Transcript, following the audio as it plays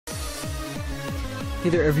Hey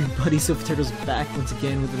there everybody, sofaturtles back once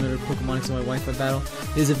again with another Pokemon X my Wi-Fi battle.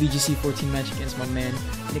 This is a VGC 14 match against my man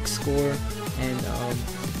Nickscor, and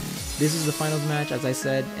this is the finals match, as I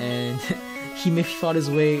said, and he fought his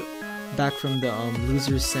way back from the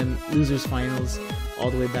losers finals all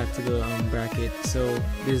the way back to the bracket. So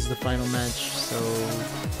this is the final match, so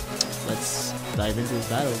let's dive into this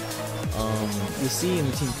battle. You'll see in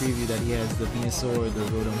the team preview that he has the Venusaur, the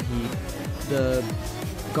Rotom Heat, the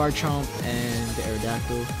Garchomp, and the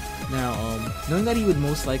Aerodactyl. Now, knowing that he would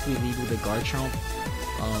most likely lead with the Garchomp,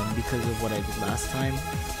 because of what I did last time,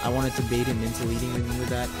 I wanted to bait him into leading me with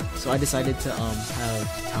that. So I decided to have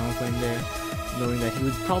Talonflame there, knowing that he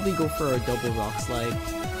would probably go for a double Rock Slide,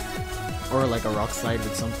 or like a Rock Slide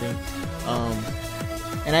with something.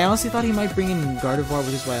 And I honestly thought he might bring in Gardevoir,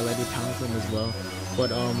 which is why I led with Talonflame as well.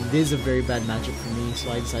 But this is a very bad matchup for me, so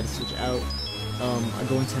I decided to switch out. I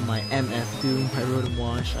go into my MF Doom, my Rotom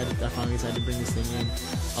Wash. I finally decided to bring this thing in.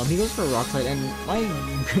 He goes for a Rock Slide, and my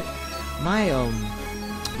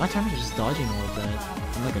timer is just dodging all of that.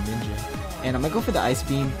 I'm like a ninja. And I'm gonna go for the Ice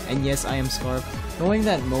Beam, and yes, I am Scarfed. Knowing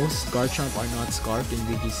that most Garchomp are not Scarfed in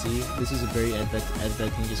VGC, this is a very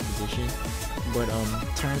advantageous position. But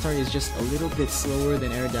Tyranitar is just a little bit slower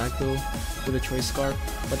than Aerodactyl with a Choice Scarf,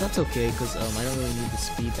 but that's okay because I don't really need the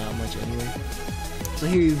speed that much anyway. So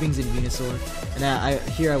here he brings in Venusaur, and I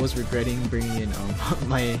was regretting bringing in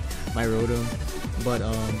my Rotom, but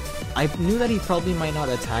I knew that he probably might not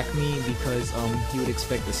attack me because he would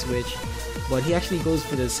expect a switch, but he actually goes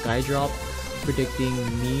for the Sky Drop, predicting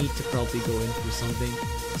me to probably go in for something.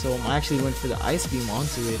 So I actually went for the Ice Beam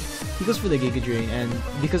onto it. He goes for the Giga Drain, and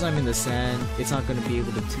because I'm in the sand, it's not going to be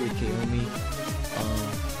able to 2-hit KO me.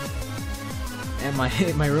 And my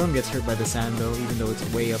Rotom gets hurt by the sand though, even though it's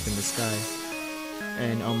way up in the sky.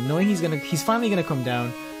 And knowing he's finally gonna come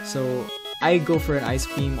down, so I go for an Ice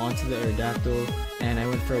Beam onto the Aerodactyl, and I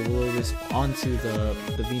went for a Will-O-Wisp onto the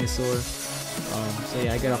Venusaur. So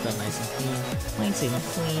yeah, I get off that nice and clean. Nice and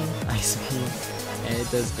clean Ice Beam, and it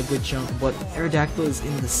does a good chunk. But Aerodactyl is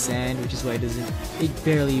in the sand, which is why it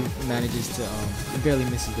barely manages to it barely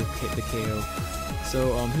misses the KO.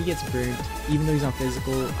 So he gets burnt. Even though he's on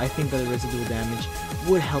physical, I think that the residual damage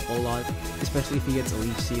would help a lot, especially if he gets a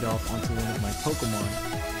Leech Seed off onto one of my Pokemon.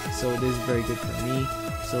 So this is very good for me.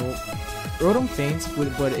 So Rotom faints,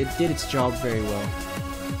 but it did its job very well.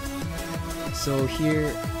 So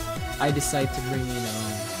here I decide to bring in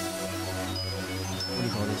what do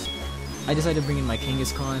you call this? I decided to bring in my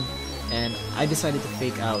Kangaskhan, and I decided to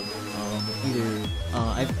fake out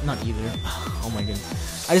oh my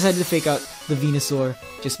goodness. I decided to fake out the Venusaur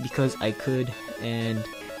just because I could, and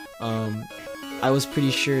I was pretty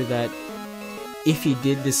sure that if he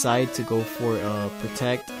did decide to go for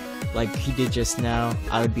Protect, like he did just now,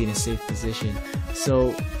 I would be in a safe position.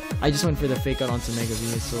 So I just went for the fake out onto Mega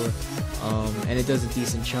Venusaur, and it does a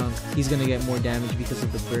decent chunk. He's gonna get more damage because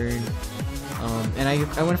of the burn. And I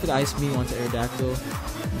went for the Ice Beam onto Aerodactyl,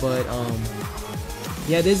 but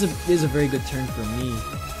yeah, this is a very good turn for me.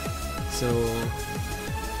 So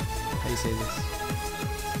how do you say this?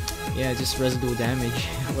 Yeah, just residual damage.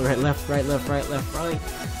 Right, left, right, left, right, left, right.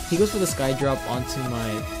 He goes for the Sky Drop onto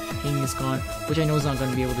my Kangaskhan, which I know is not going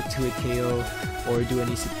to be able to 2-hit KO or do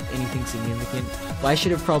anything significant. But I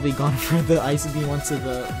should have probably gone for the Ice Beam onto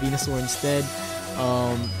the Venusaur instead.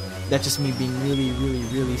 That's just me being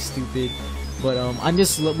really stupid. But I'm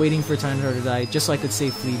just waiting for Tyranitar to die, just so I could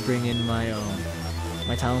safely bring in my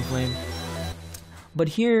my Talonflame. But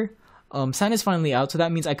here, Sand is finally out, so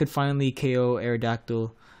that means I could finally KO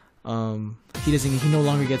Aerodactyl. He no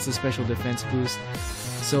longer gets the special defense boost.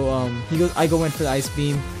 So I went for the Ice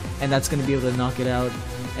Beam, and that's gonna be able to knock it out.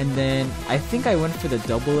 And then I think I went for the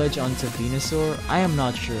Double Edge onto Venusaur. I am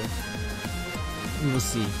not sure. We will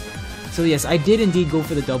see. So yes, I did indeed go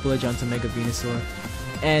for the Double Edge onto Mega Venusaur,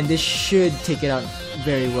 and this should take it out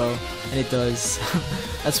very well, and it does.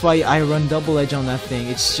 That's why I run Double Edge on that thing.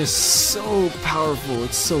 It's just so powerful.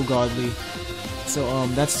 It's so godly. So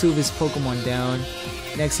that's 2 of his Pokemon down.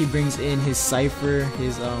 Next he brings in his Cypher,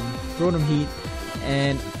 his Rotom Heat,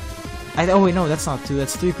 and oh wait, no, that's not 2,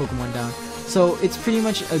 that's 3 Pokemon down. So it's pretty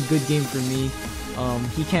much a good game for me.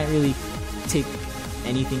 He can't really take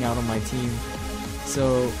anything out on my team.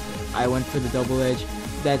 So I went for the Double Edge.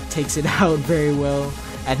 That takes it out very well.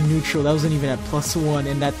 At neutral, that wasn't even at +1,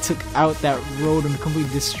 and that took out that Rotom,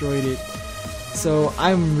 completely destroyed it. So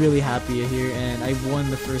I'm really happy here, and I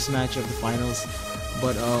won the first match of the finals.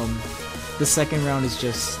 But the second round is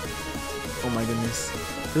just, oh my goodness.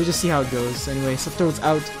 We'll just see how it goes. Anyway, sofaturtles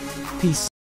out. Peace.